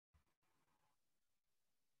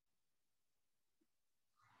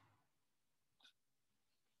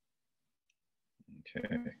Okay.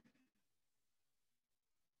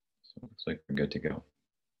 So it looks like we're good to go.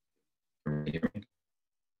 Everybody hear me?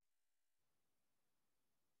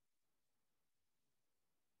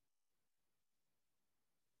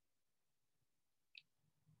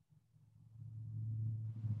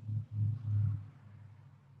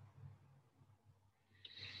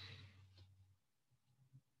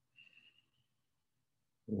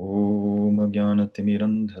 Om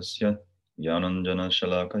Ajnanatimirandhasya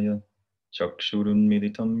Jnananjana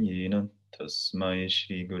Chakshurunmilitam Yena Tasmai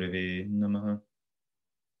Shri Gurave Namaha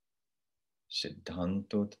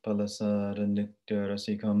Siddhantotpalasara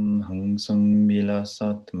Nityarasikam Hangsang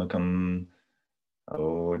Vilasatmakam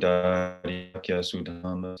Audaryakya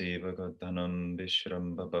Sudhama Sevagadhanam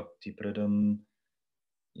Vishramba Bhakti Pradam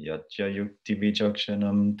Yatya Yukti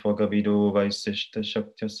Vichakshanam Twagavido Vaisishta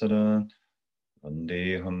Shaktya Sada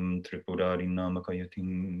Vandeham Tripurari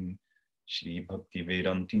Namakayatim Shri Bhakti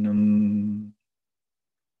Vedantinam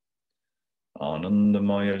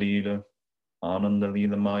Anandamaya Lila Ananda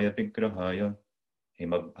Lila Maya Vigrahaya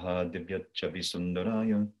Himabha Divyacha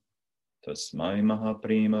Visundaraya Tasmai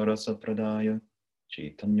Mahaprema Rasa Pradaya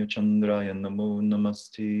Chaitanya Chandraya Namo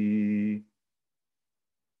Namaste.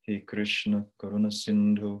 He Krishna Karuna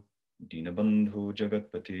Sindhu Dinabandhu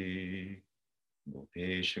Jagatpati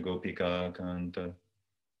Gopesha Gopika Kanta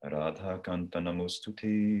Radha Kanta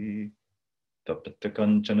Namostute Tapta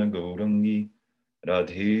Kanchana Gaurangi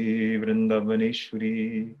Radhe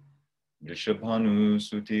Vrindavaneshwari Vrishabhanu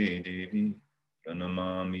Sute Devi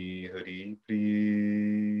Pranamami Hari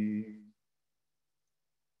Priye.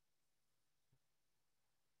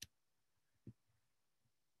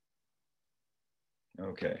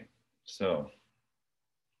 Okay, so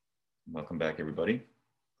welcome back, everybody.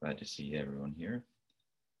 Glad to see everyone here.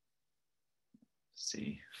 Let's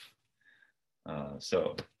see.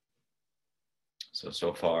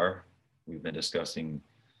 So far, we've been discussing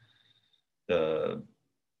the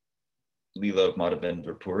Leela of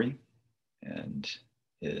Madhavendra Puri and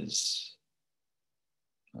his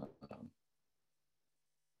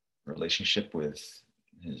relationship with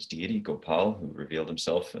his deity, Gopal, who revealed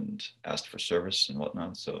himself and asked for service and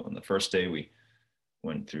whatnot. So on the first day, we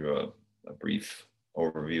went through a brief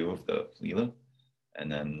overview of the Leela.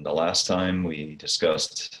 And then the last time we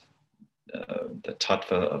discussed the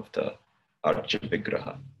tattva of the Arja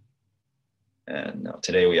Vigraha. And now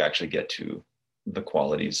today we actually get to the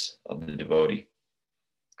qualities of the devotee.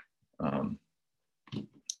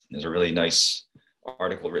 There's a really nice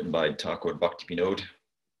article written by Thakur Bhakti-Vinod,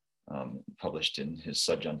 published in his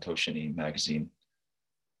Sajjan Toshini magazine,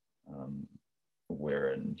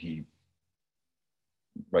 wherein he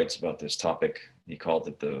writes about this topic. He called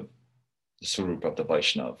it the Swarup of the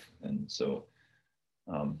Vaishnav. And so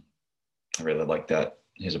I really like that.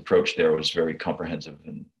 His approach there was very comprehensive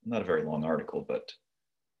and not a very long article, but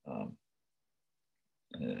a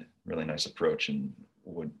really nice approach. And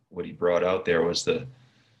what he brought out there was the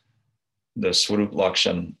Swarup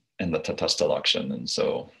Lakshan and the Tatastha Lakshan. And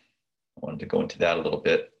so I wanted to go into that a little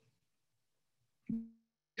bit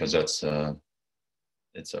because it's a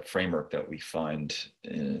framework that we find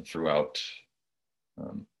throughout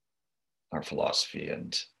our philosophy.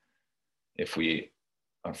 And if we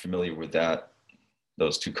are familiar with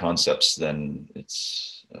those two concepts, then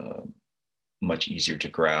it's much easier to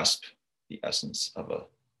grasp the essence of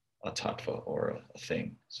a tattva or a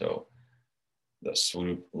thing. So the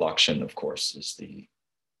Swarup Lakshan, of course, is the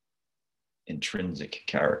intrinsic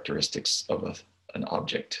characteristics of an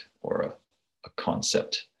object or a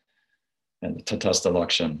concept. And the Tatastha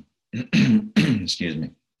Lakshan, excuse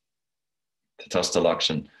me, Tatastha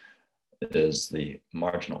Lakshan is the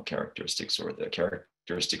marginal characteristics or the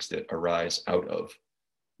characteristics that arise out of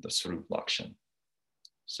the Swarup Lakshan.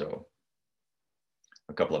 So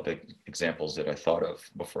a couple of examples that I thought of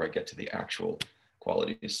before I get to the actual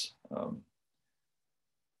qualities.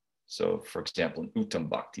 So for example, in Uttam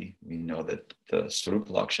Bhakti, we know that the Swarup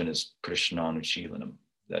Lakshan is Krishnanuchilanam.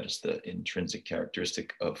 That is the intrinsic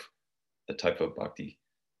characteristic of the type of bhakti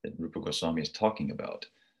that Rupa Goswami is talking about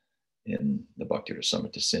in the Bhakti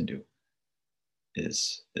Rasamrita Sindhu,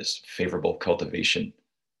 is this favorable cultivation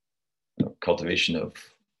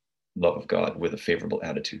of love of God with a favorable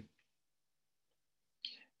attitude.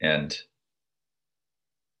 And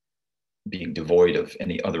being devoid of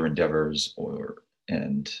any other endeavors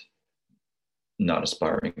and not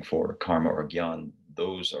aspiring for karma or gyan,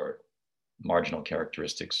 those are marginal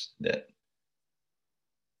characteristics that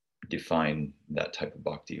define that type of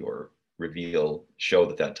bhakti or show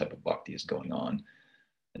that type of bhakti is going on.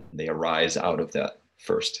 And they arise out of that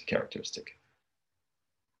first characteristic.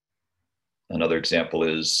 Another example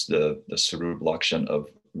is the Swarup Lakshan of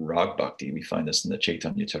Rag Bhakti, we find this in the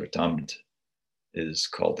Chaitanya Charitamrita, is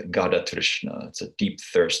called Gada Trishna. It's a deep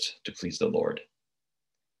thirst to please the Lord.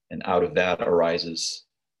 And out of that arises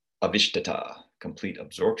Avishtata, complete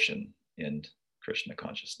absorption in Krishna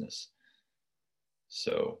consciousness.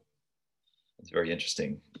 So it's very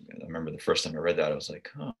interesting. I remember the first time I read that, I was like,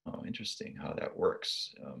 oh, interesting how that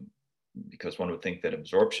works. Because one would think that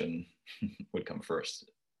absorption would come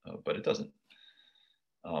first, but it doesn't.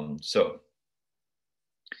 So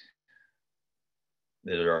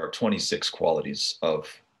there are 26 qualities of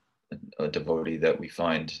a devotee that we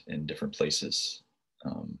find in different places.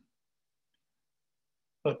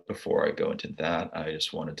 But before I go into that, I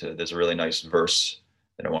just wanted to, there's a really nice verse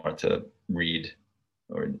that I wanted to read,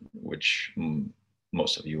 or which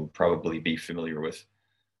most of you will probably be familiar with.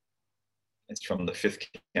 It's from the 5th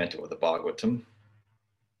canto of the Bhagavatam.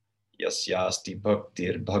 Yasyasti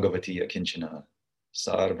bhaktir bhagavati akinchana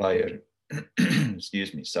sarvair,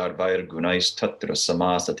 excuse me, sarvair gunais tatra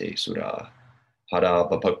samasate sura hara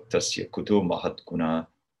bhaktasya kutu mahat guna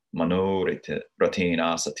manorite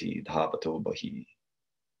ratena sati dhavato bahi.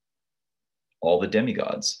 All the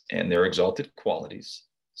demigods and their exalted qualities,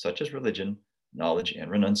 such as religion, knowledge,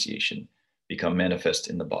 and renunciation, become manifest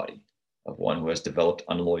in the body of one who has developed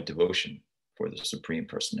unalloyed devotion for the Supreme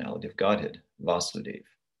Personality of Godhead, Vasudeva.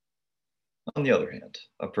 On the other hand,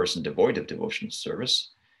 a person devoid of devotional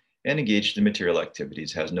service and engaged in material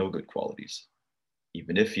activities has no good qualities.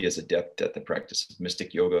 Even if he is adept at the practice of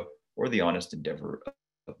mystic yoga or the honest endeavor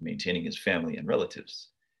of maintaining his family and relatives,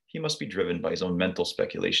 he must be driven by his own mental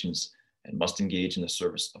speculations and must engage in the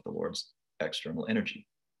service of the Lord's external energy.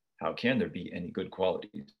 How can there be any good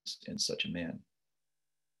qualities in such a man?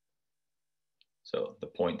 So the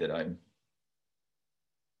point that I'm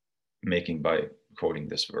making by quoting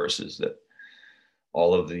this verse is that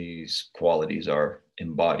all of these qualities are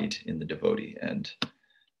embodied in the devotee. And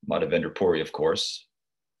Madhavendra Puri, of course,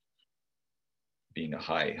 being a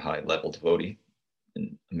high level devotee,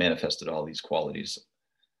 and manifested all these qualities.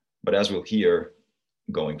 But as we'll hear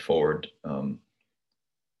going forward,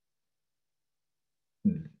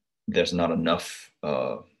 there's not enough,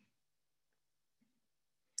 there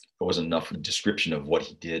wasn't enough description of what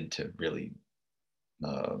he did to really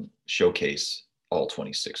showcase all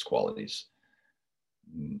 26 qualities.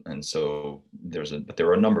 And so but there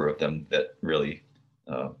are a number of them that really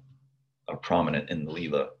are prominent in the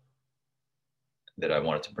Leela that I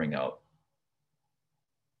wanted to bring out.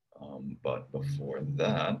 But before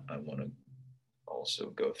that, I want to also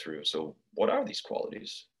go through. So what are these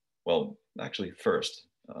qualities? Well, actually, first,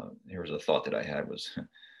 here's a thought that I had was,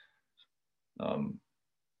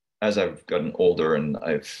 as I've gotten older and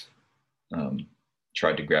I've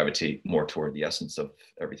tried to gravitate more toward the essence of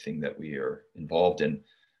everything that we are involved in,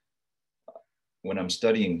 when I'm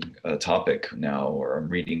studying a topic now or I'm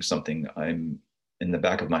reading something, I'm in the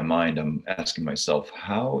back of my mind, I'm asking myself,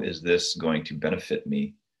 how is this going to benefit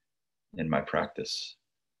me in my practice?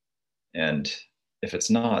 And if it's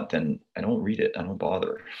not, then I don't read it. I don't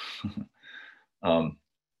bother.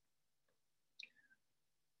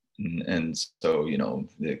 And so,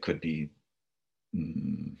 it could be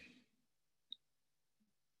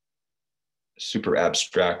super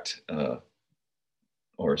abstract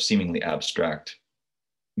or seemingly abstract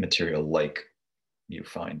material, like you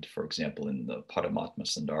find, for example, in the Paramatma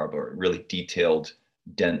Sandarbha, or really detailed,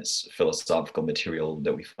 dense philosophical material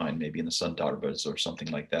that we find maybe in the Sandarbhas or something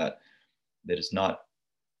like that, that is not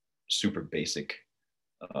super basic.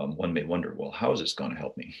 One may wonder, well, how is this going to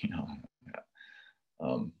help me?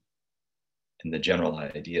 And the general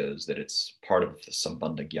idea is that it's part of the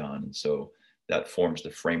Sambandha Gyan, and so that forms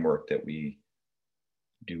the framework that we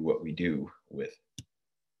do what we do with,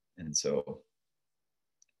 and so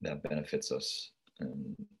that benefits us.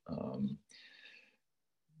 And,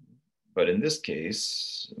 but in this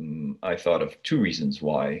case, I thought of two reasons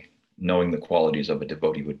why knowing the qualities of a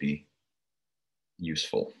devotee would be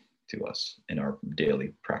useful to us in our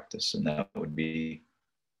daily practice. And that would be,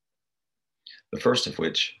 the first of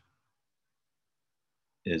which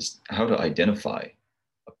is how to identify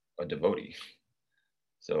a devotee.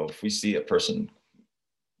 So if we see a person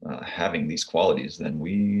having these qualities, then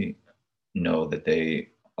we know that they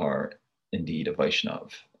are indeed a Vaishnava.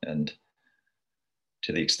 And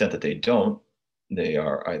to the extent that they don't, they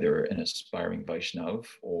are either an aspiring Vaishnava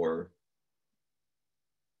or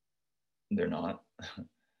they're not.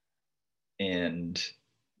 And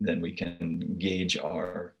then we can gauge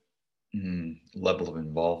our level of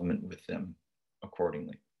involvement with them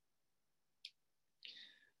accordingly.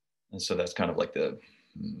 And so that's kind of like the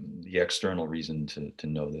external reason to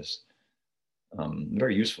know this.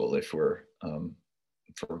 Very useful if we're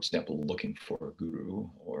for example, looking for a guru,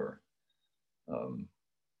 or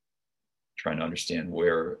trying to understand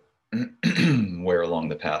where where along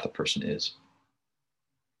the path a person is,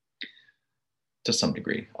 to some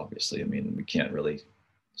degree. Obviously, I mean, we can't really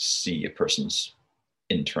see a person's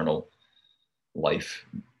internal life,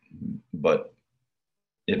 but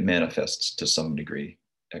it manifests to some degree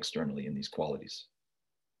externally in these qualities.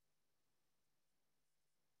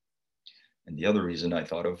 And the other reason I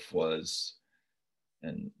thought of was,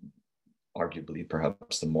 and arguably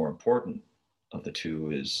perhaps the more important of the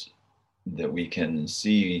two, is that we can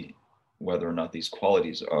see whether or not these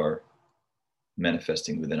qualities are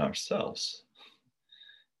manifesting within ourselves,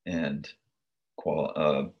 and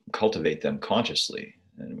cultivate them consciously,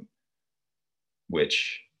 and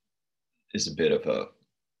which is a bit of a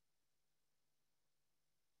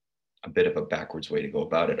backwards way to go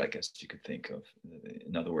about it, I guess you could think of.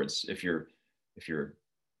 In other words, if you're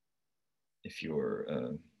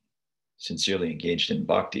sincerely engaged in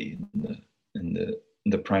bhakti, in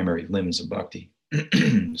the primary limbs of bhakti,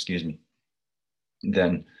 excuse me,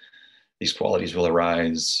 then these qualities will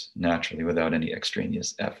arise naturally without any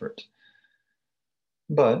extraneous effort.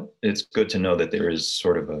 But it's good to know that there is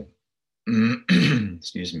sort of a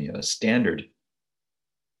excuse me, a standard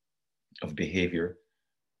of behavior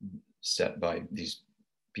set by these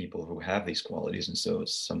people who have these qualities. And so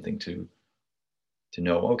it's something to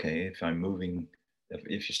know, okay, if I'm moving,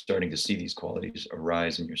 if you're starting to see these qualities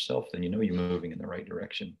arise in yourself, then you know you're moving in the right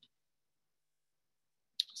direction.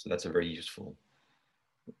 So that's a very useful,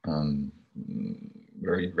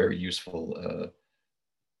 very, very useful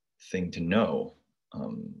thing to know,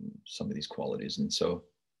 some of these qualities. And so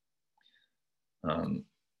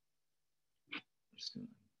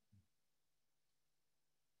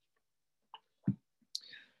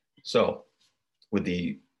so with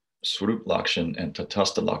the Swarup Lakshan and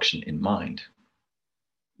Tatastha Lakshan in mind,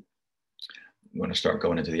 I'm going to start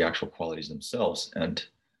going into the actual qualities themselves. And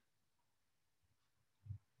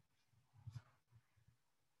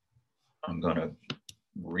I'm going to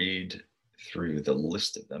read through the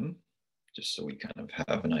list of them, just so we kind of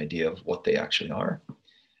have an idea of what they actually are.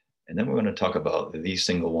 And then we're going to talk about the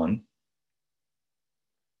single one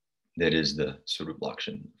that is the Swarup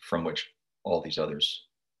Lakshan, from which all these others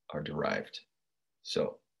are derived.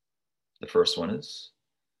 So the first one is,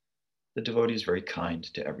 the devotee is very kind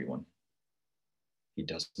to everyone. He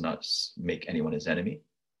does not make anyone his enemy.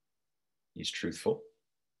 He's truthful.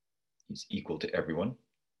 He's equal to everyone.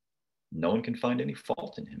 No one can find any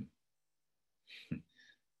fault in him,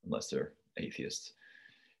 unless they're atheists.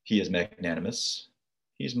 He is magnanimous.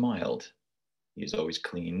 He's mild. He is always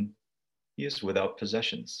clean. He is without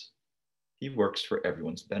possessions. He works for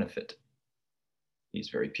everyone's benefit. He's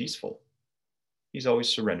very peaceful. He's always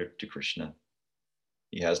surrendered to Krishna.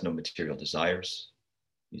 He has no material desires.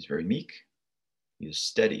 He's very meek. He is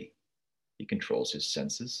steady. He controls his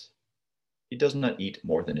senses. He does not eat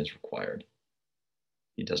more than is required.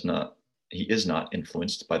 He is not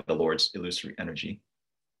influenced by the Lord's illusory energy.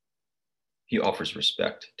 He offers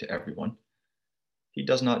respect to everyone. He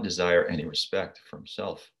does not desire any respect for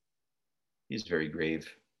himself. He is very grave.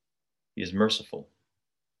 He is merciful.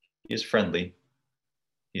 He is friendly.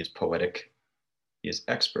 He is poetic. He is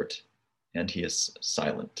expert. And he is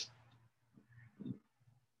silent.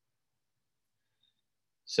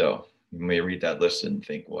 So you may read that list and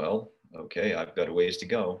think, well, okay, I've got a ways to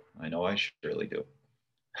go. I know I surely do.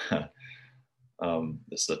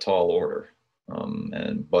 It's a tall order.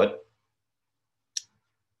 But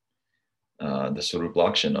the Swarup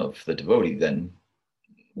Lakshan of the devotee, then,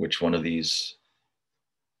 which one of these,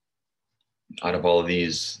 out of all of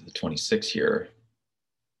these, the 26 here,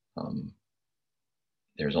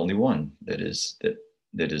 there's only one that is at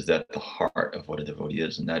the heart of what a devotee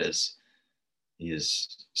is, and that is, he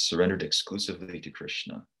is surrendered exclusively to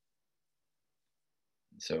Krishna.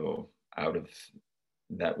 So out of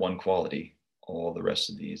that one quality, all the rest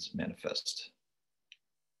of these manifest.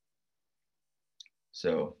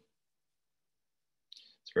 So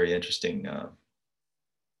it's very interesting.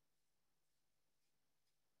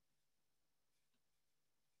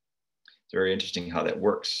 It's very interesting how that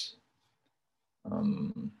works.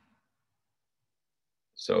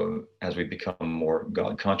 So as we become more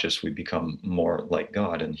God conscious, we become more like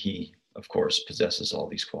God, and he, of course, possesses all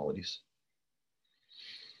these qualities.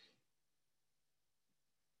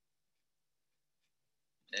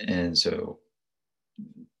 And so,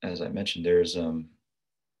 as I mentioned, there's only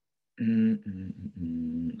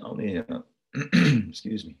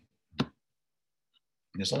excuse me.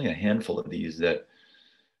 There's only a handful of these that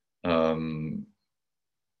in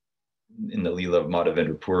the Leela of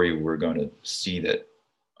Madhavendra Puri we're going to see that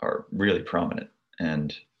are really prominent.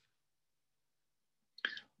 And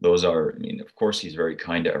those are, I mean, of course, he's very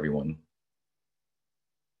kind to everyone.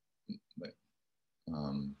 But,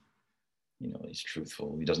 you know, he's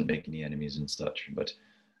truthful. He doesn't make any enemies and such. But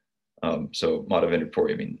so Madhavendra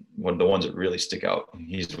Puri, I mean, one of the ones that really stick out,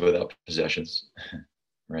 he's without possessions,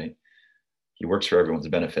 right? He works for everyone's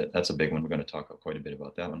benefit. That's a big one. We're going to talk quite a bit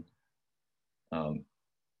about that one.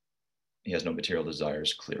 He has no material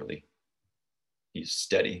desires, clearly. He's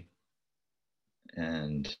steady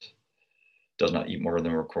and does not eat more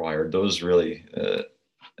than required. Those really,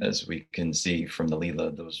 as we can see from the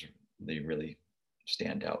Leela, they really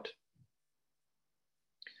stand out.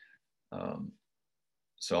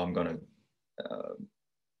 So I'm going to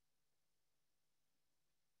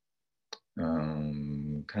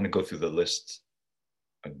kind of go through the list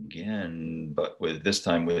again, but with this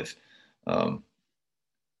time with,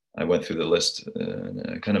 I went through the list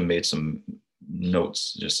and I kind of made some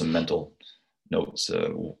notes, just some mental notes,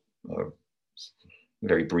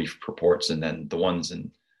 very brief purports, and then the ones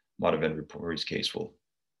in Madhavendra Puri's case we'll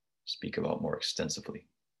speak about more extensively.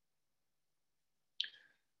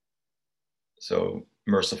 So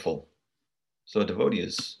merciful. So a devotee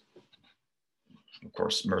is, of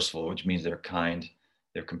course, merciful, which means they're kind,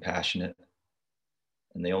 they're compassionate,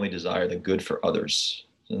 and they only desire the good for others.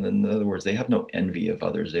 And in other words, they have no envy of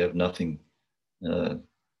others. They have nothing.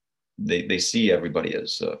 They see everybody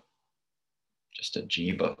as just a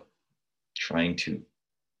jiva trying to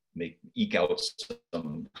eke out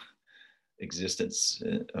some existence,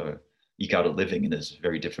 eke out a living in this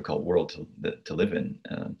very difficult world to live in.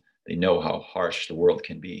 They know how harsh the world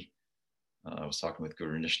can be. I was talking with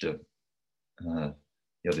Guru Nishta the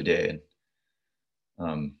other day,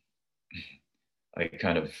 and I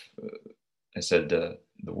said the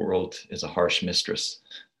world is a harsh mistress,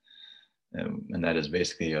 and that is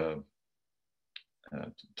basically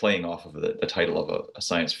playing off of the title of a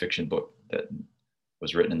science fiction book that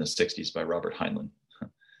was written in the 60s by Robert Heinlein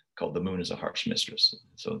called The Moon is a Harsh Mistress.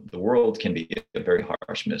 So the world can be a very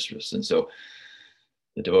harsh mistress. And so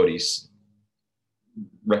the devotees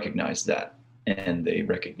recognize that, and they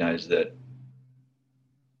recognize that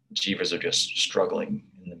jivas are just struggling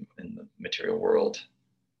in the material world.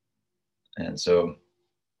 And so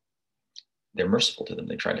they're merciful to them.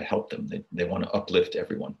 They try to help them. They want to uplift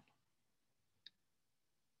everyone.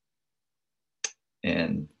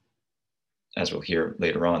 And as we'll hear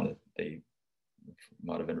later on, that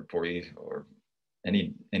Madhavendra Puri or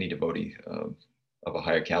any devotee of a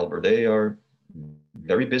higher caliber, they are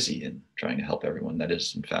very busy in trying to help everyone. That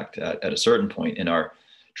is, in fact, at a certain point in our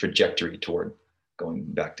trajectory toward going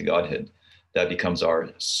back to Godhead, that becomes our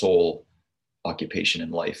sole occupation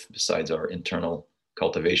in life, besides our internal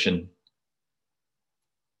cultivation,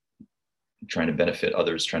 trying to benefit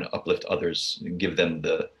others, trying to uplift others, and give them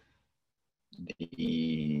the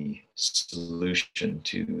solution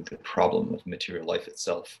to the problem of material life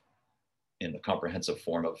itself in the comprehensive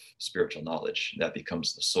form of spiritual knowledge. That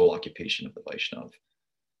becomes the sole occupation of the Vaishnav.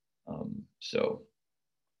 So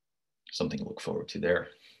something to look forward to there.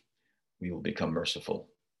 We will become merciful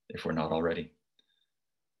if we're not already.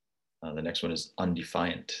 The next one is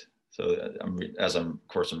undefiant. So I'm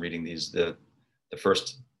reading these, the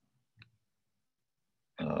first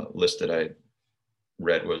list that I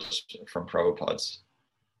read was from Prabhupada's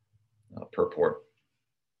purport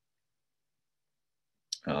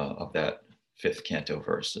of that 5th canto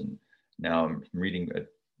verse. And now I'm reading a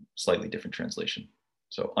slightly different translation.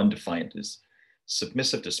 So undefiant is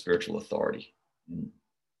submissive to spiritual authority.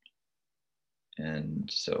 And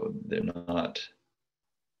so they're not,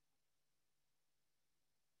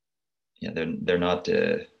 they're not,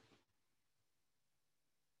 they're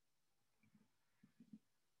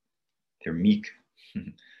meek,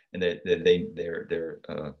 and they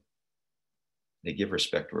give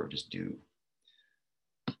respect where it is due.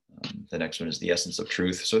 The next one is the essence of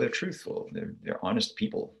truth. So they're truthful. They're honest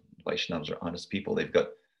people. Vaishnavas are honest people. They've got,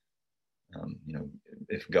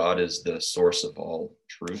 if God is the source of all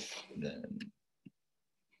truth, then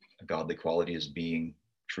a godly quality is being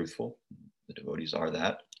truthful. The devotees are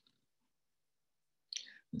that.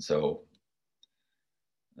 And so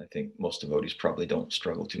I think most devotees probably don't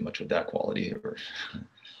struggle too much with that quality or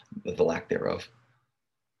the lack thereof.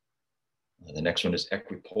 The next one is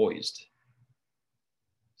equipoised.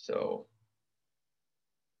 So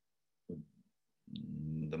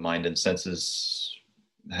the mind and senses,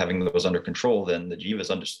 having those under control, then the jiva is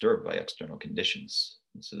undisturbed by external conditions.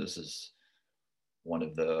 And so this is one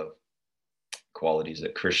of the qualities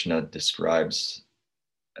that Krishna describes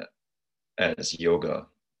as yoga,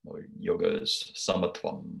 or yoga is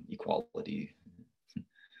samatvam, equality.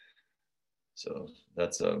 So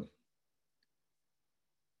that's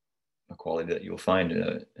quality that you'll find.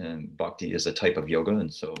 And bhakti is a type of yoga.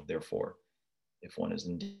 And so therefore, if one is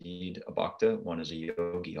indeed a bhakta, one is a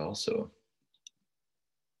yogi also.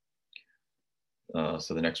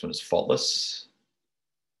 So the next one is faultless.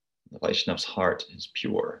 The Vaishnav's heart is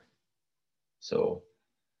pure. So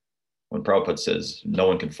when Prabhupada says no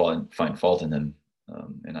one can find fault in him,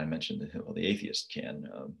 and I mentioned that, well, the atheist can,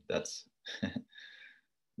 that's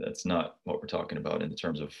that's not what we're talking about in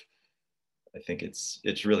terms of, I think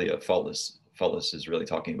it's really a faultless. Faultless is really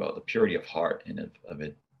talking about the purity of heart and of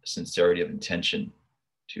it, sincerity of intention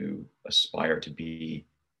to aspire to be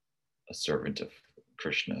a servant of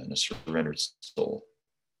Krishna and a surrendered soul.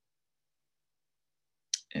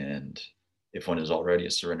 And if one is already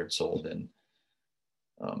a surrendered soul, then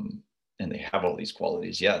and they have all these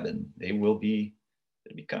qualities, then they will be.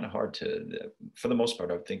 It'd be kind of hard to, for the most part,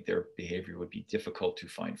 I would think their behavior would be difficult to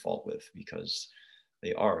find fault with because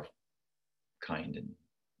they are kind and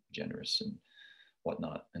generous and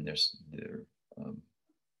whatnot. And they're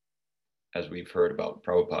as we've heard about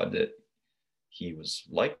Prabhupada, that he was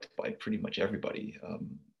liked by pretty much everybody.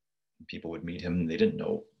 People would meet him, they didn't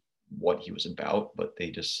know what he was about, but they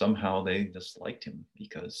just liked him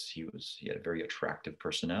because he had a very attractive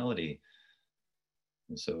personality.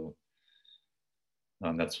 And so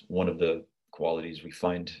that's one of the qualities we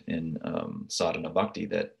find in sadhana bhakti,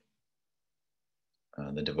 that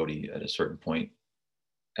the devotee at a certain point,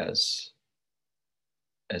 as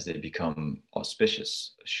they become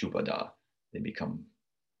auspicious, shubhada, they become,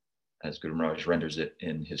 as Guru Maharaj renders it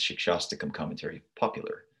in his Shikshastakam commentary,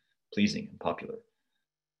 popular, pleasing and popular.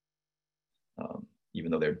 Even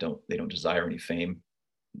though they don't desire any fame,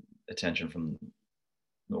 attention from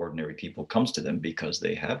the ordinary people comes to them because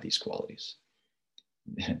they have these qualities.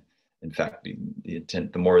 In fact, the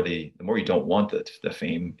intent, the more you don't want the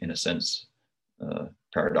fame, in a sense,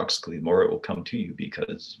 paradoxically, the more it will come to you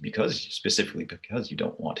because you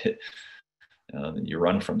don't want it. You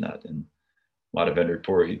run from that. And Madhavendra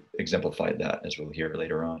Puri exemplified that, as we'll hear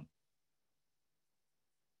later on.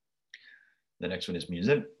 The next one is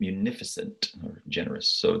munificent or generous.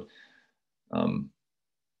 So, and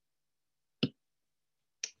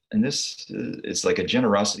this is like a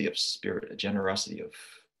generosity of spirit, a generosity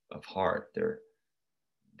of heart.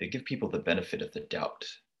 They give people the benefit of the doubt,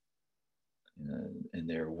 and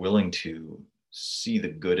they're willing to see the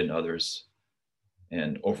good in others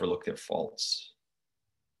and overlook their faults.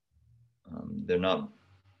 The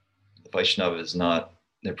Vaishnava is not,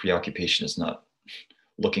 their preoccupation is not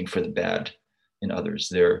looking for the bad in others.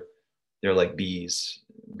 They're like bees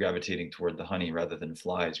gravitating toward the honey rather than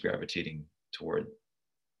flies gravitating toward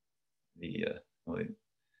the,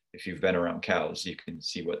 if you've been around cows, you can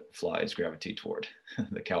see what flies gravitate toward,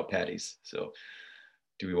 the cow patties. So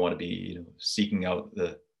do we want to be, seeking out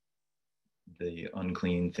the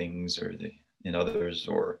unclean things in others,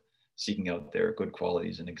 or seeking out their good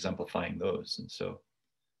qualities and exemplifying those? And so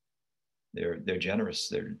they're generous.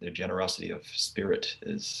 Their generosity of spirit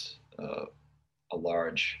is a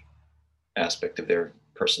large aspect of their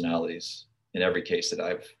personalities in every case that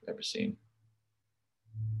I've ever seen.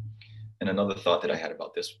 And another thought that I had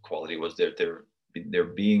about this quality was that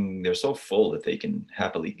they're so full that they can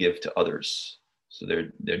happily give to others. So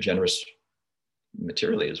they're generous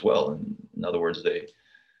materially as well. And in other words,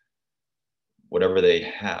 whatever they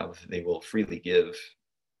have, they will freely give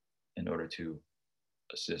in order to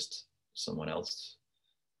assist someone else,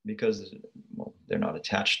 because they're not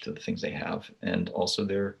attached to the things they have, and also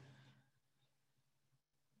they're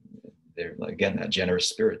again that generous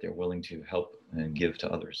spirit. They're willing to help and give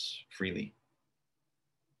to others freely.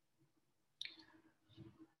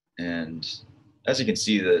 And as you can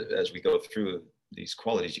see, that as we go through these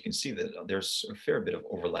qualities, you can see that there's a fair bit of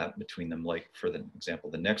overlap between them. Like, for the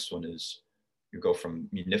example, the next one is you go from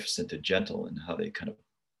munificent to gentle, and how they kind of,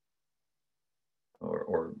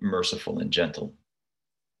 or merciful and gentle,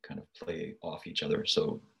 kind of play off each other.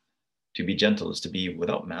 So to be gentle is to be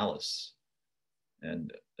without malice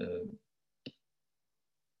and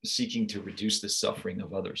seeking to reduce the suffering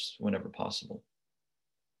of others whenever possible.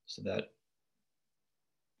 So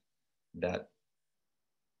that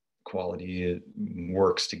quality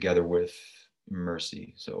works together with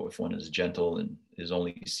mercy. So if one is gentle and is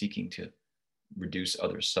only seeking to reduce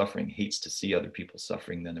others' suffering, hates to see other people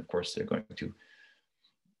suffering, then of course they're going to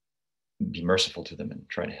be merciful to them and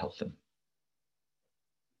try to help them.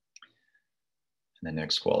 And the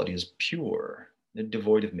next quality is pure. They're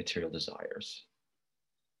devoid of material desires.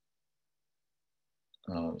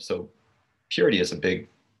 So purity is a big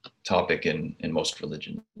topic in most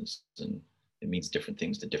religions, and it means different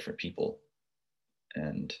things to different people.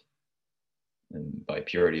 And by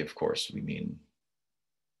purity, of course, we mean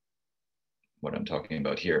what I'm talking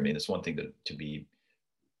about here. I mean, it's one thing to be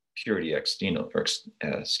purity external, or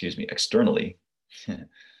externally,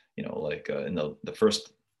 like in the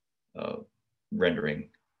first rendering,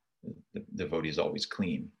 the devotee is always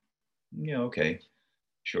clean. Yeah, okay,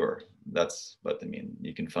 sure. But I mean,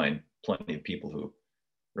 you can find plenty of people who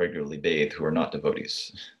regularly bathe who are not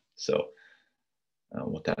devotees. So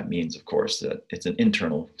what that means, of course, that it's an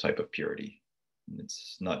internal type of purity.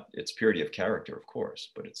 It's purity of character, of course,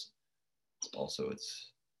 but it's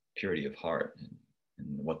purity of heart.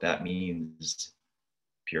 And what that means,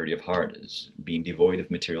 purity of heart, is being devoid of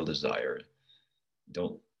material desire.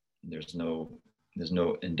 Don't there's no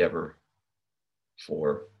endeavor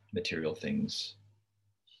for material things.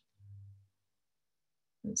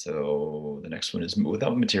 And so the next one is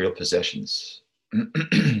without material possessions.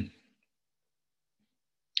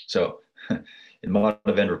 So in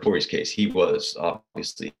Madhavendra Puri's case, he's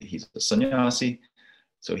a sannyasi,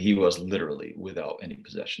 so he was literally without any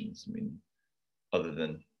possessions. I mean, other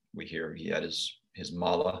than we hear he had his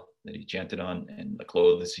mala that he chanted on and the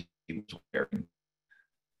clothes he was wearing.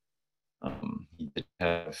 He didn't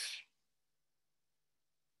have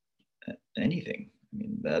anything. I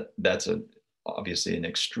mean, that's obviously an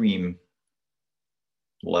extreme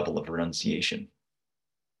level of renunciation,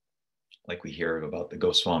 like we hear about the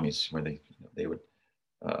Goswamis, where they would,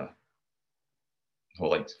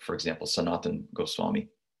 like for example, Sanatan Goswami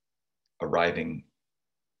arriving.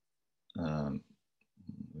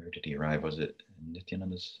 Where did he arrive? Was it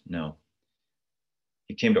Nityananda's? No.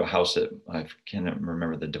 He came to a house that I can't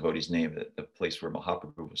remember the devotee's name, the place where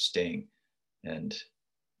Mahaprabhu was staying, and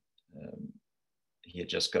he had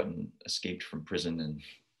just escaped from prison, and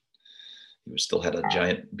he still had a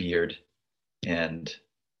giant beard. And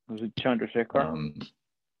was it Chandrasekhar?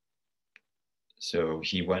 So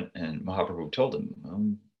he went, and Mahaprabhu told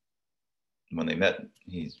him, when they met,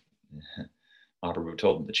 Mahaprabhu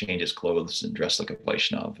told him to change his clothes and dress like a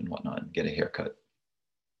Vaishnav and whatnot, and get a haircut.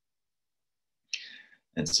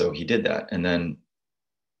 And so he did that. And then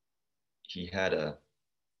he had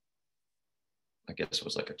I guess it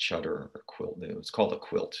was like a chadar or quilt. It was called a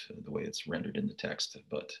quilt, the way it's rendered in the text,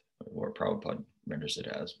 or Prabhupada renders it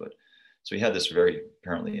as. But so he had this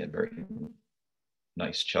apparently a very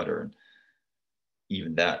nice chadar. And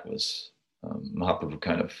even that was, Mahaprabhu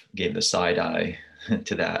kind of gave the side eye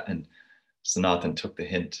to that. And Sanatan took the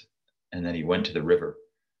hint, and then he went to the river,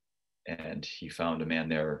 and he found a man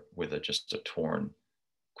there with just a torn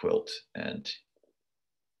quilt, and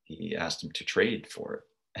he asked him to trade for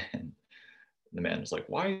it. And the man was like,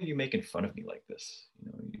 "Why are you making fun of me like this?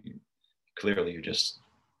 Clearly you just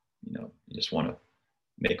want to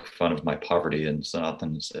make fun of my poverty." And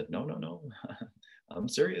Sanatan said, no, I'm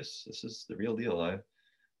serious. This is the real deal. I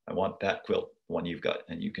want that quilt, the one you've got,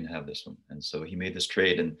 and you can have this one. And so he made this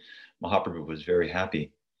trade, and Mahaprabhu was very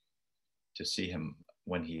happy to see him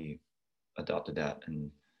when he adopted that.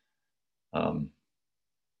 And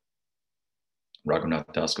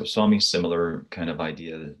Raghunath Das Goswami, similar kind of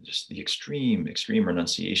idea, just the extreme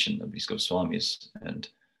renunciation of these Goswamis. And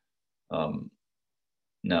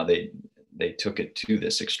now they took it to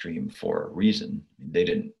this extreme for a reason. They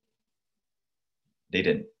didn't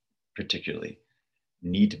particularly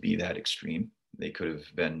need to be that extreme. They could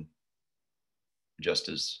have been just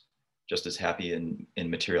as happy in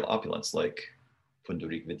material opulence, like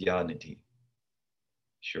Pundarik Vidyanidhi.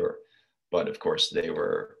 Sure. But of course they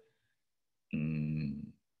were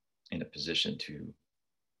in a position to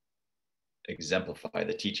exemplify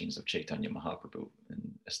the teachings of Chaitanya Mahaprabhu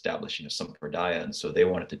and establishing a sampradaya. And so they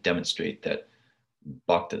wanted to demonstrate that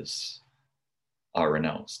bhaktas are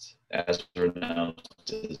renounced as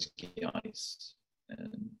jnanis,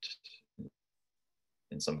 and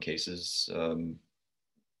in some cases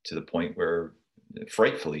to the point where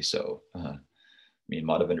frightfully so. I mean,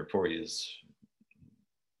 Madhavendra Puri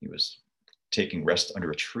he was taking rest under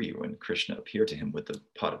a tree when Krishna appeared to him with the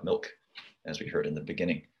pot of milk, as we heard in the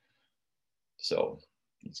beginning. So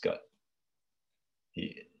he's got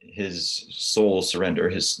his soul surrender,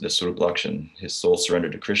 the Swarup Lakshan, his soul surrender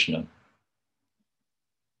to Krishna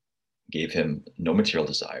gave him no material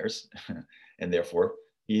desires, and therefore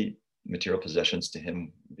material possessions to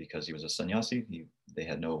him, because he was a sannyasi, they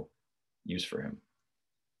had no use for him.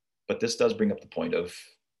 But this does bring up the point of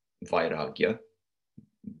vairagya,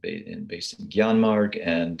 based in Gyanmarg,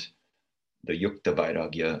 and the yukta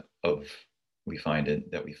vairagya that we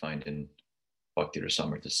find in Bhakti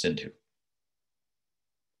Rasamrita Sindhu.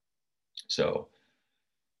 So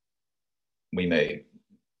we may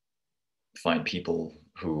find people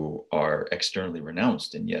who are externally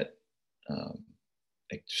renounced and yet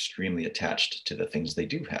extremely attached to the things they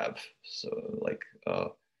do have. So like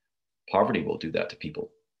Poverty will do that to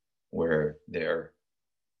people, where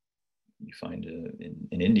you find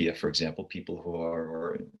in India, for example, people who are,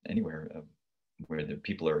 or anywhere where the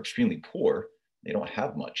people are extremely poor, they don't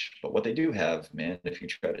have much, but what they do have, man, if you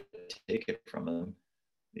try to take it from them,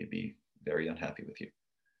 they'd be very unhappy with you.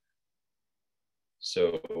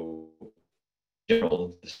 So in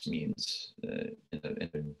general, this means in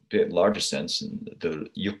a bit larger sense, in the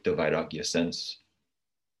yukta vairagya sense,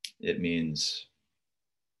 it means,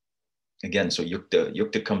 again, so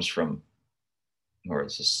yukta comes from, or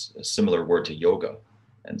it's a similar word to yoga.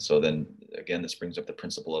 And so then again, this brings up the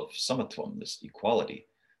principle of samatvam, this equality,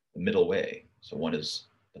 the middle way. So one is,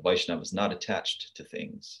 the Vaishnava is not attached to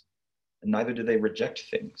things, and neither do they reject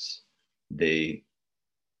things. They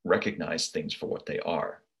recognize things for what they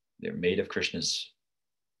are. They're made of Krishna's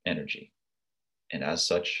energy. And as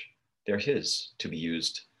such, they're his to be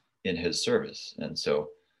used in his service. And so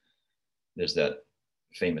there's that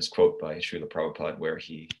famous quote by Srila Prabhupada where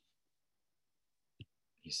he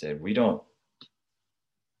said, we don't,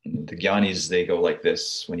 the Gyanis, they go like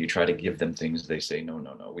this. When you try to give them things, they say,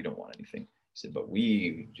 no, we don't want anything. He said, but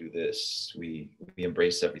we do this. We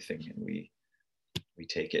embrace everything, and we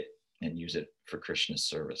take it and use it for Krishna's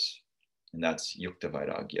service. And that's yukta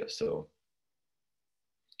vairagya. So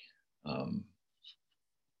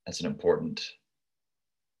that's an important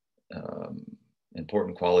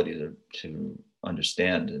quality to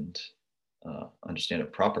understand, and understand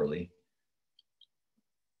it properly.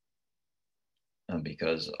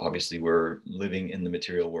 Because obviously we're living in the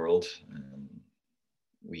material world, and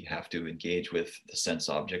we have to engage with the sense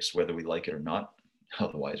objects, whether we like it or not.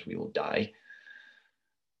 Otherwise we will die.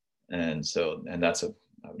 And so, and that's I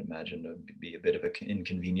would imagine to be a bit of an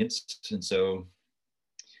inconvenience. And so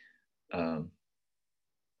how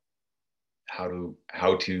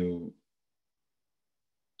to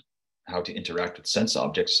interact with sense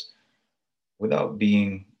objects without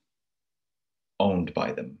being owned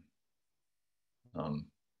by them.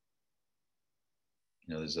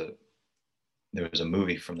 There was a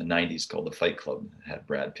movie from the 90s called The Fight Club. It had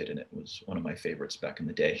Brad Pitt in it. It was one of my favorites back in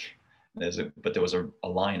the day. But there was a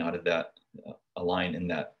line out of that, a line in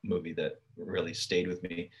that movie that really stayed with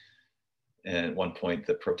me. And at one point,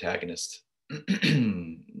 the protagonist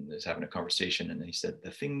is having a conversation, and he said,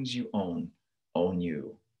 "The things you own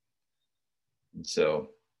you." And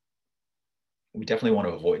so we definitely want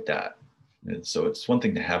to avoid that. And so it's one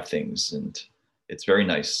thing to have things, and it's very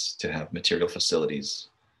nice to have material facilities,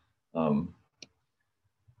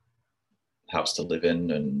 house to live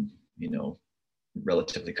in, and,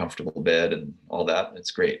 relatively comfortable bed and all that.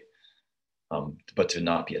 It's great. But to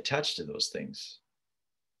not be attached to those things,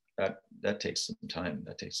 that takes some time,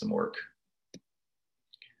 that takes some work.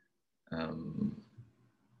 And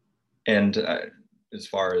as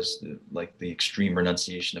far as the extreme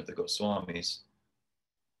renunciation of the Goswamis,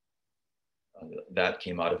 that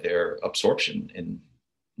came out of their absorption in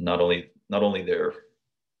not only their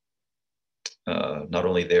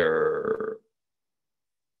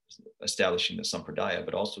establishing the sampradaya,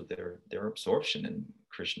 but also their absorption in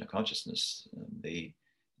Krishna consciousness. They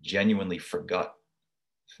genuinely forgot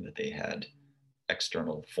that they had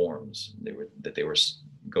external forms. They were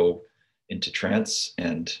go into trance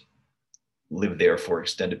and live there for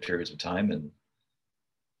extended periods of time. And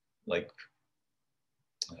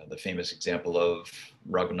the famous example of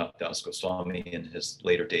Raghunath Das Goswami in his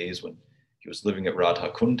later days, when he was living at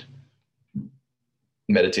Radha Kund,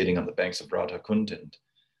 meditating on the banks of Radha Kund, and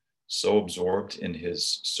so absorbed in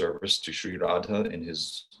his service to Sri Radha in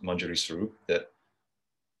his Manjari Swarup that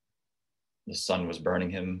the sun was burning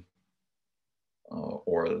him,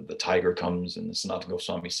 or the tiger comes, and the Sanatana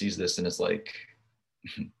Goswami sees this and is like,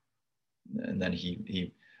 and then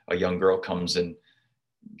a young girl comes and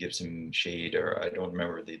gives him shade, or I don't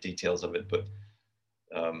remember the details of it, but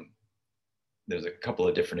there's a couple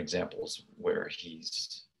of different examples where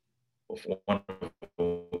he's one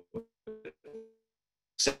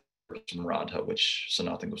from Radha, which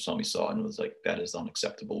Sanatana Goswami saw and was like, that is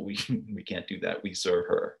unacceptable. We can't do that. We serve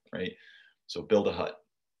her, right? So build a hut.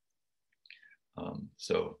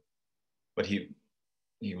 But he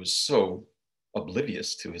was so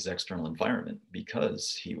oblivious to his external environment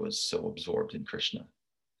because he was so absorbed in Krishna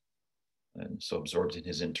and so absorbed in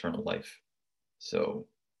his internal life. So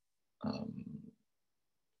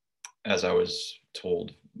as I was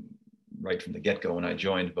told right from the get-go when I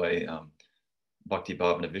joined by Bhakti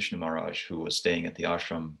Bhavana Vishnu Maharaj, who was staying at the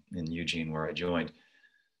ashram in Eugene where I joined,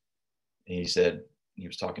 he said, he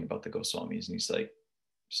was talking about the Goswamis, and he's like,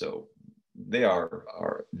 so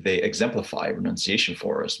they exemplify renunciation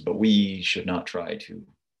for us, but we should not try to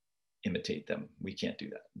imitate them. We can't do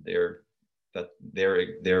that. that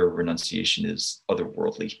their renunciation is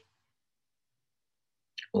otherworldly,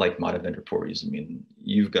 like Madhavendra Puri's. I mean,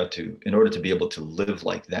 you've got to, in order to be able to live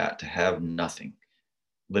like that, to have nothing,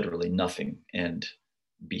 literally nothing, and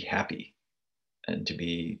be happy, and to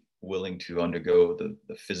be willing to undergo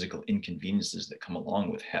the physical inconveniences that come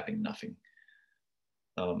along with having nothing.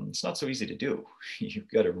 It's not so easy to do. You've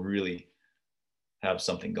got to really have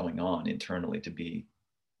something going on internally to be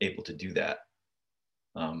able to do that.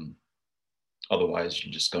 Otherwise,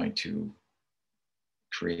 you're just going to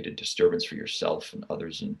create a disturbance for yourself and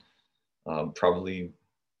others, and probably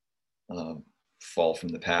fall from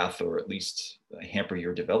the path, or at least hamper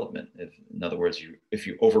your development. In other words, if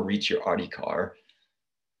you overreach your adhikar,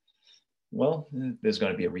 well, there's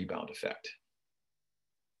going to be a rebound effect.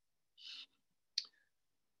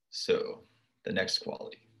 So the next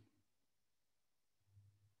quality.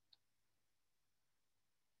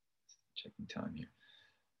 Checking time here.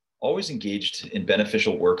 Always engaged in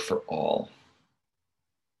beneficial work for all.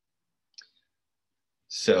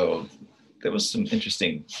 So there was some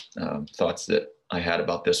interesting thoughts that I had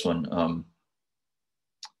about this one.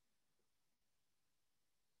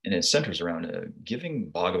 And it centers around giving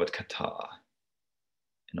Bhagavad Katha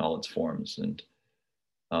in all its forms. And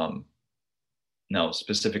now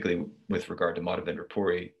specifically with regard to Madhavendra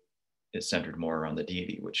Puri, it's centered more around the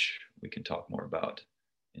deity, which we can talk more about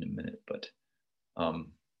in a minute. But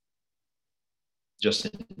just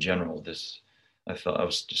in general, this, I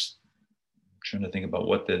was just trying to think about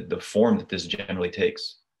what the form that this generally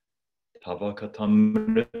takes. Tava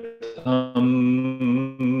katamritam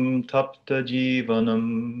tapta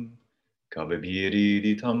jivanam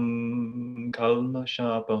kavibhiriditam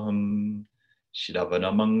kalmashapaham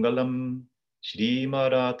shravana mangalam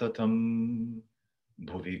shrimaratatam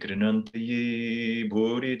bhuvi grinanti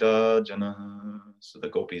bhurida jana. So the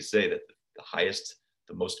gopis say that the highest,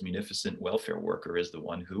 the most munificent welfare worker is the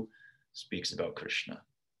one who speaks about Krishna.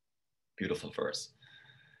 Beautiful verse.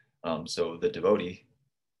 So the devotee,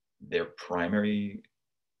 their primary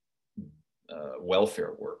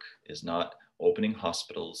welfare work is not opening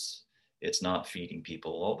hospitals, it's not feeding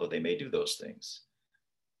people, although they may do those things.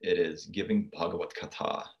 It is giving Bhagavad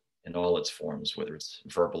Katha in all its forms, whether it's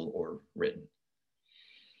verbal or written.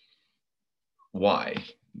 Why?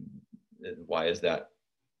 Why is that?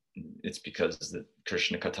 It's because the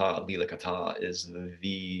Krishna Katha, Lila Katha, is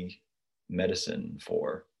the medicine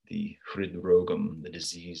for the hridrogam, the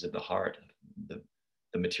disease of the heart, the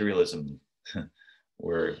materialism.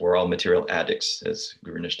 We're all material addicts, as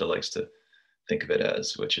Guru Nishta likes to think of it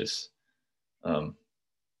as, which is,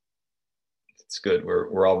 it's good.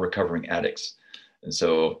 We're all recovering addicts. And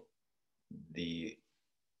so the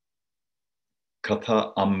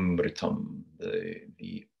Katha Amritam,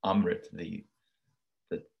 the Amrit, the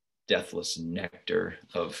deathless nectar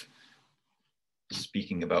of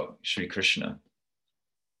speaking about Sri Krishna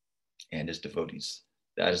and his devotees,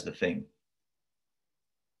 that is the thing.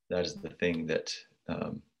 That is the thing that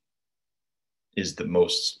is the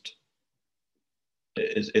most,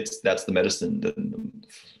 that's the medicine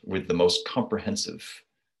with the most comprehensive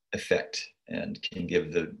effect, and can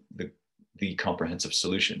give the comprehensive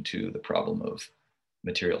solution to the problem of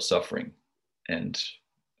material suffering, and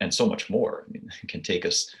so much more. I mean, it can take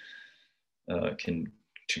us, can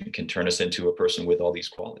turn us into a person with all these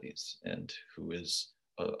qualities, and who is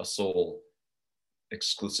a soul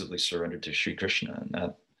exclusively surrendered to Sri Krishna, and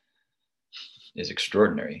that is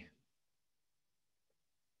extraordinary.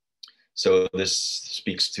 So this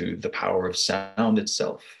speaks to the power of sound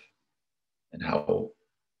itself, and how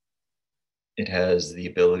it has the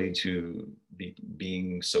ability to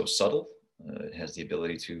being so subtle. It has the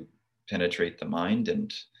ability to penetrate the mind,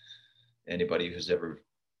 and anybody who's ever,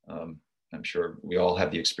 I'm sure we all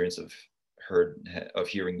have the experience of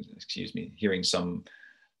hearing some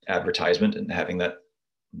advertisement and having that,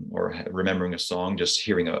 or remembering a song, just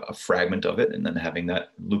hearing a fragment of it, and then having that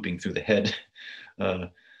looping through the head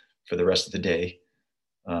for the rest of the day.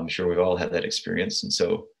 I'm sure we've all had that experience. And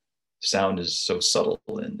so sound is so subtle,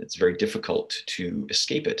 and it's very difficult to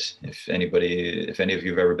escape it. If any of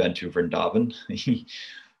you have ever been to Vrindavan,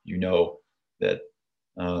 you know that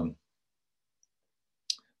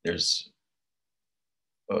there's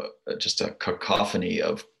just a cacophony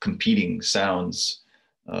of competing sounds.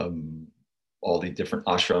 All the different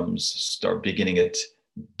ashrams start beginning at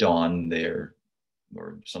dawn there,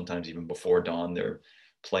 or sometimes even before dawn. They're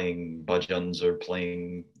playing bhajans, or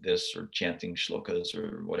playing this, or chanting shlokas,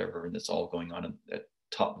 or whatever, and it's all going on at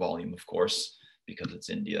top volume, of course, because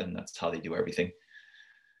it's India, and that's how they do everything.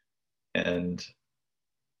 And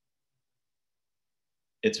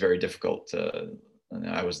it's very difficult.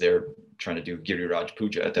 I was there trying to do Giriraj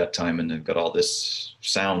Puja at that time, and I've got all this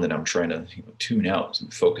sound that I'm trying to tune out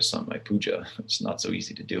and focus on my puja. It's not so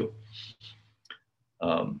easy to do.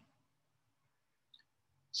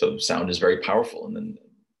 So sound is very powerful, and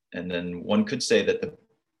then one could say that the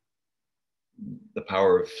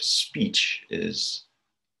power of speech is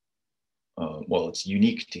well, it's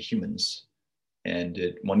unique to humans, and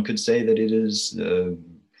one could say that it is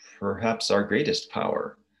perhaps our greatest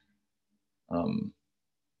power,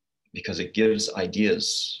 because it gives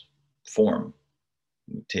ideas form.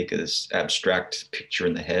 We take this abstract picture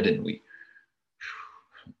in the head and we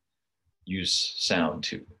use sound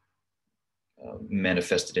to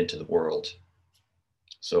manifest it into the world.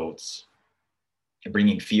 So it's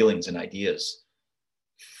bringing feelings and ideas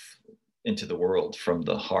into the world from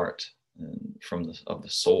the heart and from the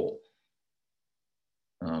soul.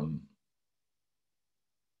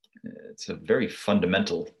 It's a very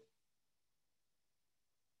fundamental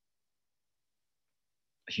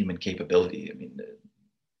human capability. I mean,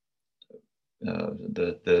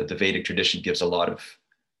 the Vedic tradition gives a lot of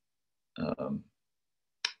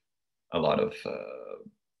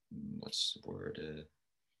what's the word?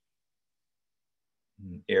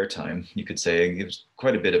 Airtime, you could say. It gives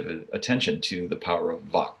quite a bit of attention to the power of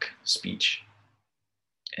vak, speech.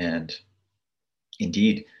 And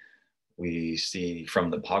indeed, we see from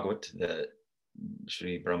the Bhagavad that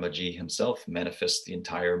Sri Brahmaji himself manifests the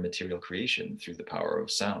entire material creation through the power of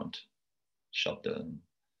sound, shabda.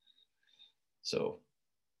 So,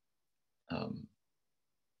 and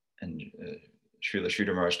Srila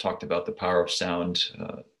Sridhar Maharaj talked about the power of sound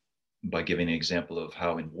by giving an example of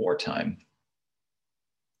how in wartime,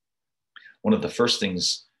 one of the first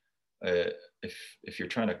things, if you're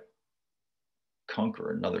trying to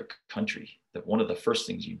conquer another country, that one of the first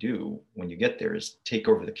things you do when you get there is take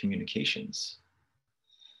over the communications.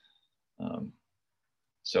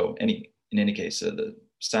 So in any case, the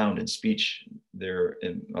sound and speech, there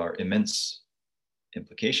are immense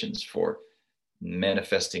implications for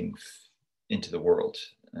manifesting into the world.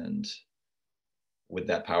 And with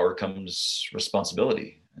that power comes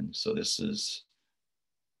responsibility. And so this is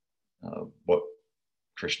what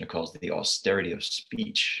Krishna calls the austerity of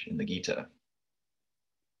speech in the Gita.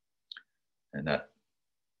 And that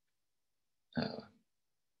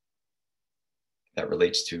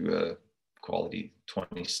relates to quality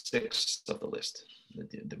 26 of the list. The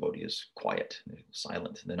devotee is quiet,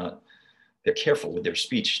 silent. They're careful with their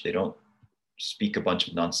speech. They don't speak a bunch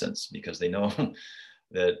of nonsense because they know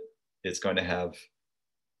that it's going to have,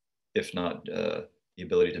 if not the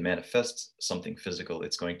ability to manifest something physical,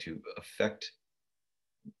 it's going to affect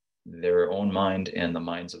their own mind and the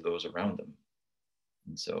minds of those around them.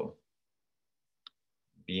 And so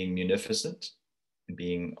being munificent,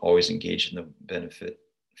 being always engaged in the benefit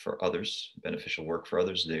for others, beneficial work for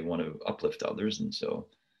others, they want to uplift others. And so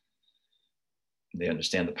they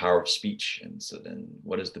understand the power of speech. And so then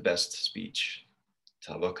what is the best speech?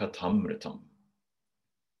 Tavakatamritam.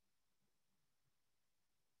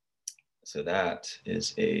 So that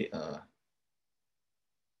is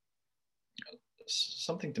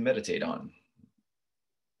something to meditate on,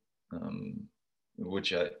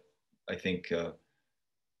 which I think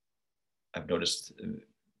I've noticed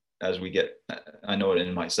as we get, I know it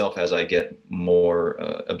in myself, as I get more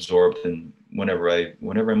absorbed, and whenever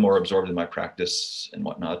I'm more absorbed in my practice and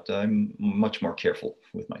whatnot, I'm much more careful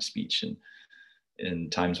with my speech. And in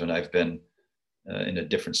times when I've been in a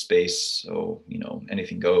different space, so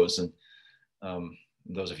anything goes. And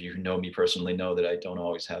those of you who know me personally know that I don't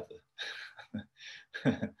always have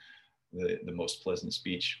the most pleasant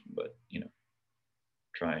speech, but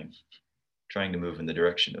trying to move in the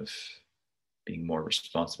direction of being more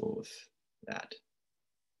responsible with that.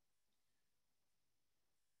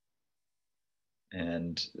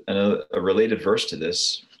 And a related verse to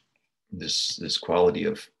this quality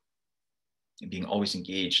of being always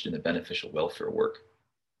engaged in the beneficial work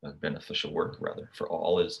for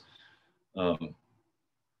all is, it's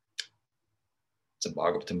a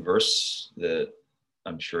Bhagavatam verse that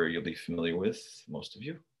I'm sure you'll be familiar with, most of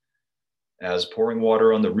you. As pouring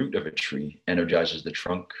water on the root of a tree energizes the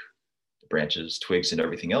trunk, the branches, twigs, and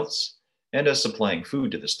everything else, and as supplying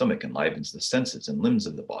food to the stomach enlivens the senses and limbs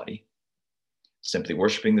of the body, simply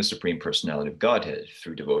worshiping the Supreme Personality of Godhead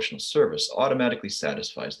through devotional service automatically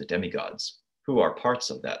satisfies the demigods, who are parts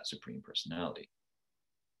of that Supreme Personality.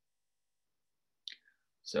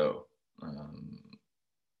 So,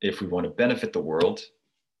 if we want to benefit the world,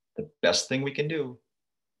 the best thing we can do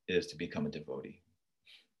is to become a devotee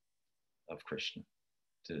of Krishna.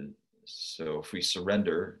 So if we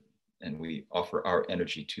surrender and we offer our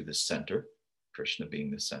energy to the center, Krishna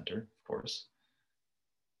being the center, of course,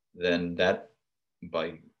 then that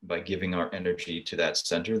by giving our energy to that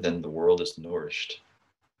center, then the world is nourished.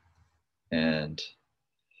 And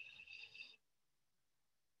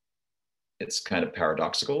it's kind of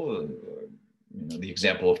paradoxical. The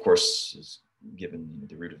example, of course, is given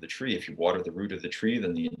the root of the tree. If you water the root of the tree,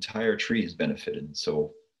 then the entire tree is benefited.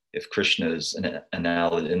 So if Krishna is an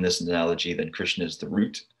analogy, in this analogy, then Krishna is the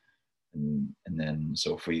root. And then,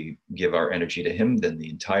 so if we give our energy to him, then the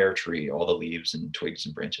entire tree, all the leaves and twigs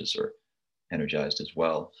and branches are energized as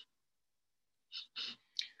well.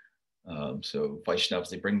 So Vaishnavas,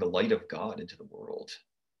 they bring the light of God into the world.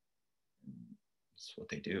 That's what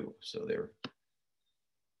they do. So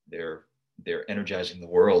they're energizing the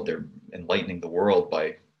world. They're enlightening the world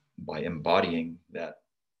by embodying that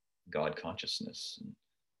God consciousness. And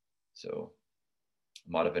so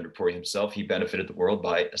Madhavendra Puri himself, he benefited the world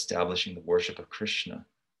by establishing the worship of Krishna,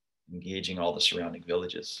 engaging all the surrounding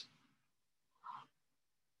villages.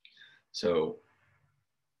 So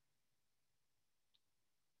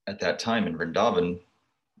at that time in Vrindavan,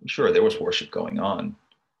 sure, there was worship going on.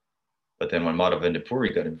 But then when Madhavendra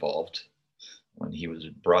Puri got involved, when he was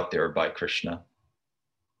brought there by Krishna,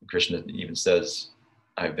 Krishna even says,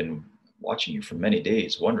 I've been watching you for many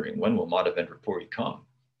days, wondering when will Madhavendra Puri come?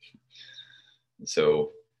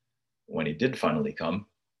 So when he did finally come,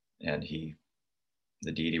 and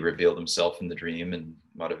the deity revealed himself in the dream, and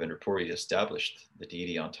Madhavendra Puri established the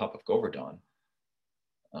deity on top of Govardhan.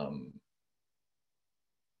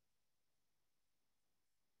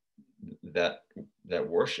 That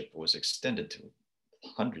worship was extended to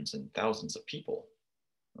hundreds and thousands of people.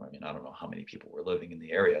 I mean, I don't know how many people were living in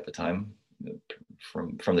the area at the time.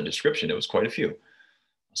 From the description, it was quite a few.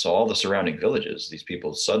 So all the surrounding villages, these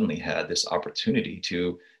people suddenly had this opportunity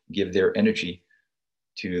to give their energy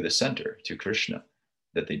to the center, to Krishna,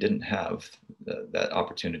 that they didn't have that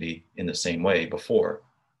opportunity in the same way before,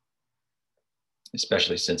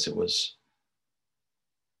 especially since it was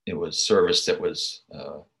service that was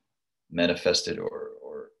manifested or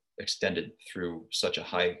extended through such a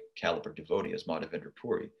high caliber devotee as Madhavendra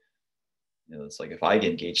Puri. It's like if I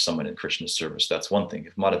engage someone in Krishna's service, that's one thing.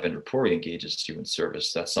 If Madhavendra Puri engages you in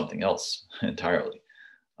service, that's something else entirely,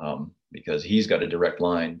 because he's got a direct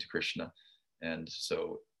line to Krishna. And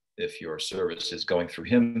so if your service is going through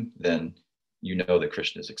him, then you know that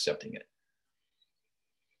Krishna is accepting it.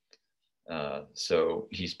 So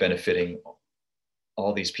he's benefiting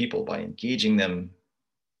all these people by engaging them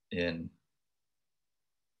in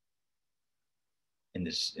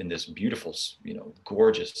this beautiful,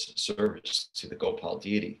 gorgeous service to the Gopal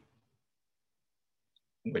deity,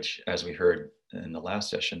 which, as we heard in the last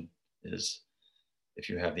session, is, if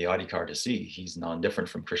you have the Adhikar to see, he's non-different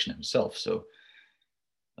from Krishna himself. So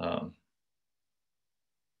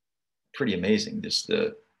pretty amazing,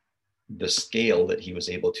 the scale that he was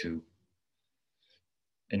able to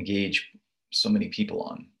engage so many people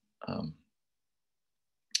on,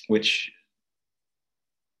 which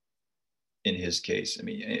in his case, I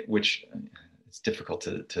mean, which it's difficult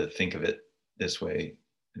to think of it this way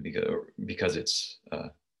because it's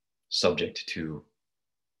subject to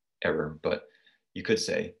error. But you could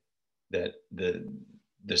say that the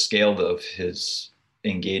scale of his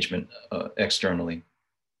engagement externally,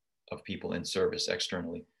 of people in service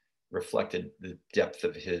externally, reflected the depth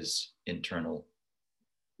of his internal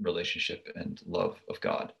relationship and love of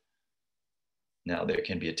God. Now, there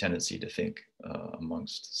can be a tendency to think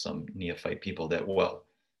amongst some neophyte people that, well,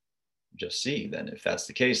 just see, then if that's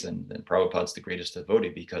the case, then Prabhupada's the greatest devotee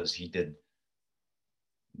because he did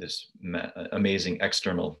this amazing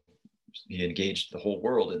external, he engaged the whole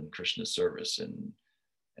world in Krishna's service and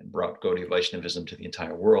brought Gaudiya Vaishnavism to the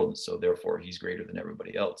entire world. And so therefore he's greater than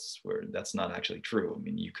everybody else, where that's not actually true. I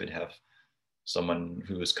mean, you could have someone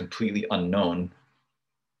who is completely unknown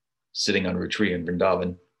sitting under a tree in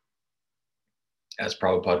Vrindavan, as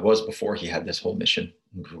Prabhupada was before he had this whole mission,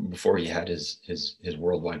 before he had his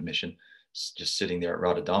worldwide mission, just sitting there at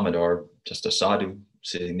Radha Damodar, just a sadhu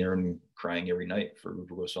sitting there and crying every night for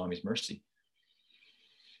Rupa Goswami's mercy.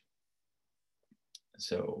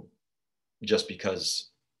 So just because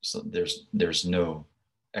there's no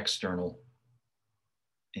external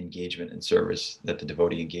engagement and service that the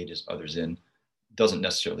devotee engages others in, doesn't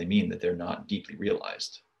necessarily mean that they're not deeply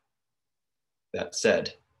realized. That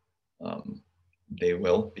said, they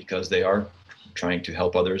will, because they are trying to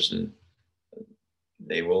help others,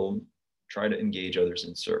 they will try to engage others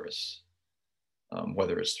in service,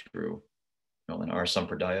 whether it's through, in our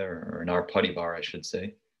sampradaya or in our parivar, I should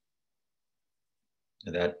say.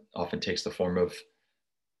 That often takes the form of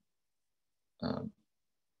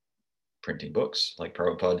printing books. Like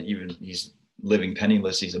Prabhupada, even he's living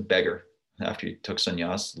penniless, he's a beggar. after he took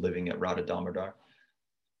sannyas, living at Radha Damodar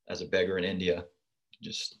as a beggar in India,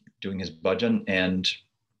 just doing his bhajan and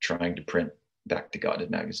trying to print Back to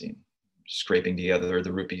Godhead magazine, scraping together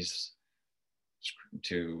the rupees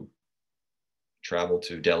to travel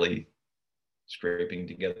to Delhi, scraping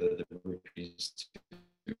together the rupees,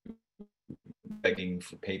 begging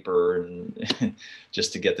for paper, and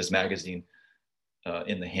just to get this magazine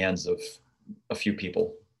in the hands of a few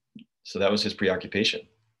people. So that was his preoccupation.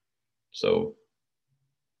 So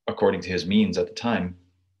according to his means at the time,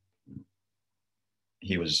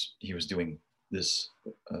 he was doing this,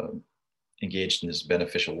 engaged in this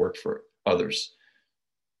beneficial work for others.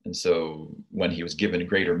 And so when he was given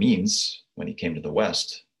greater means, when he came to the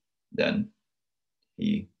West, then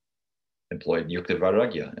he employed Yukta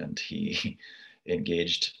Vairagya, and he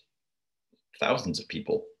engaged thousands of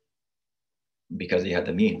people because he had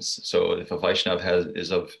the means. So if a Vaishnav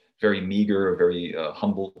is of very meager, very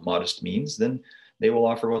humble, modest means, then they will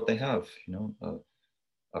offer what they have,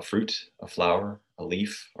 a fruit, a flower, a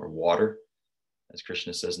leaf, or water, as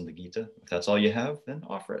Krishna says in the Gita. If that's all you have, then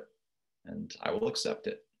offer it, and I will accept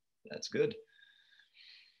it. That's good.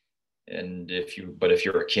 And if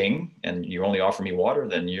you're a king and you only offer me water,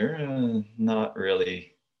 then you're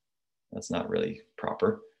that's not really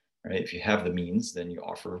proper, right? If you have the means, then you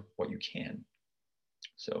offer what you can.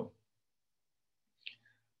 So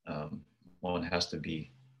one has to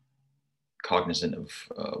be cognizant of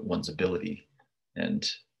one's ability, and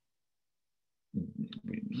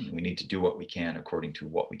we need to do what we can according to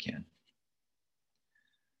what we can.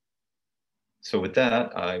 So with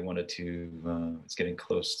that, I wanted to, it's getting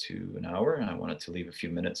close to an hour, and I wanted to leave a few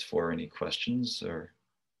minutes for any questions or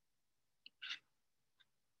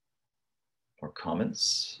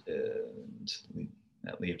comments. And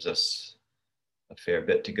that leaves us a fair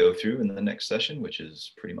bit to go through in the next session, which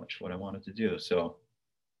is pretty much what I wanted to do. So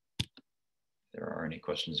if there are any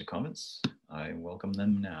questions or comments, I welcome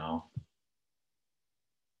them now.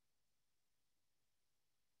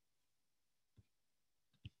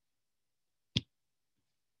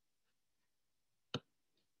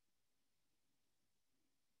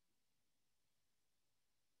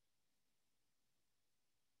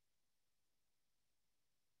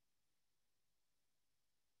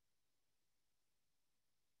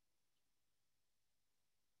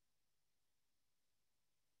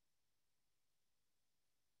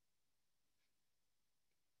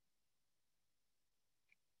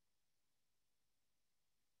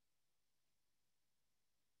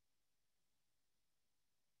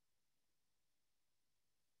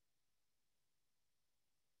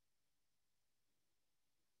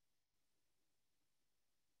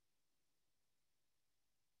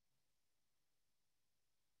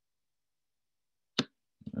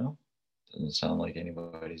 Well, doesn't sound like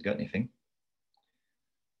anybody's got anything.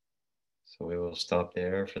 So we will stop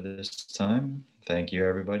there for this time. Thank you,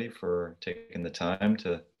 everybody, for taking the time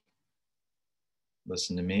to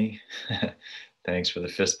listen to me. Thanks for the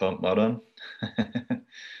fist bump, Madan.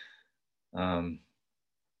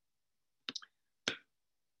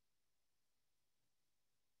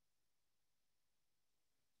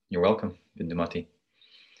 You're welcome, Bindumati.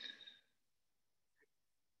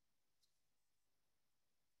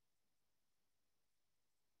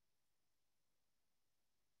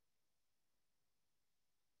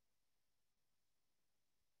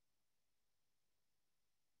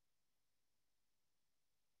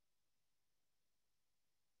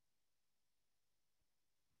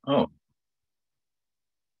 Oh,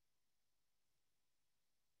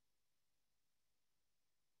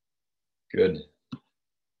 good.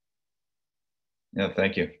 Yeah,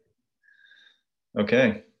 thank you.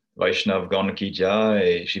 Okay. Vaishnav Gaun ki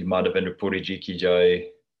jai, Shri Madhavendra Puri ji ki jai.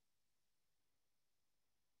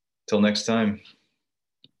 Till next time.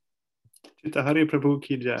 Chita Hari Prabhu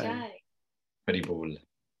ki jai. Hari Bol.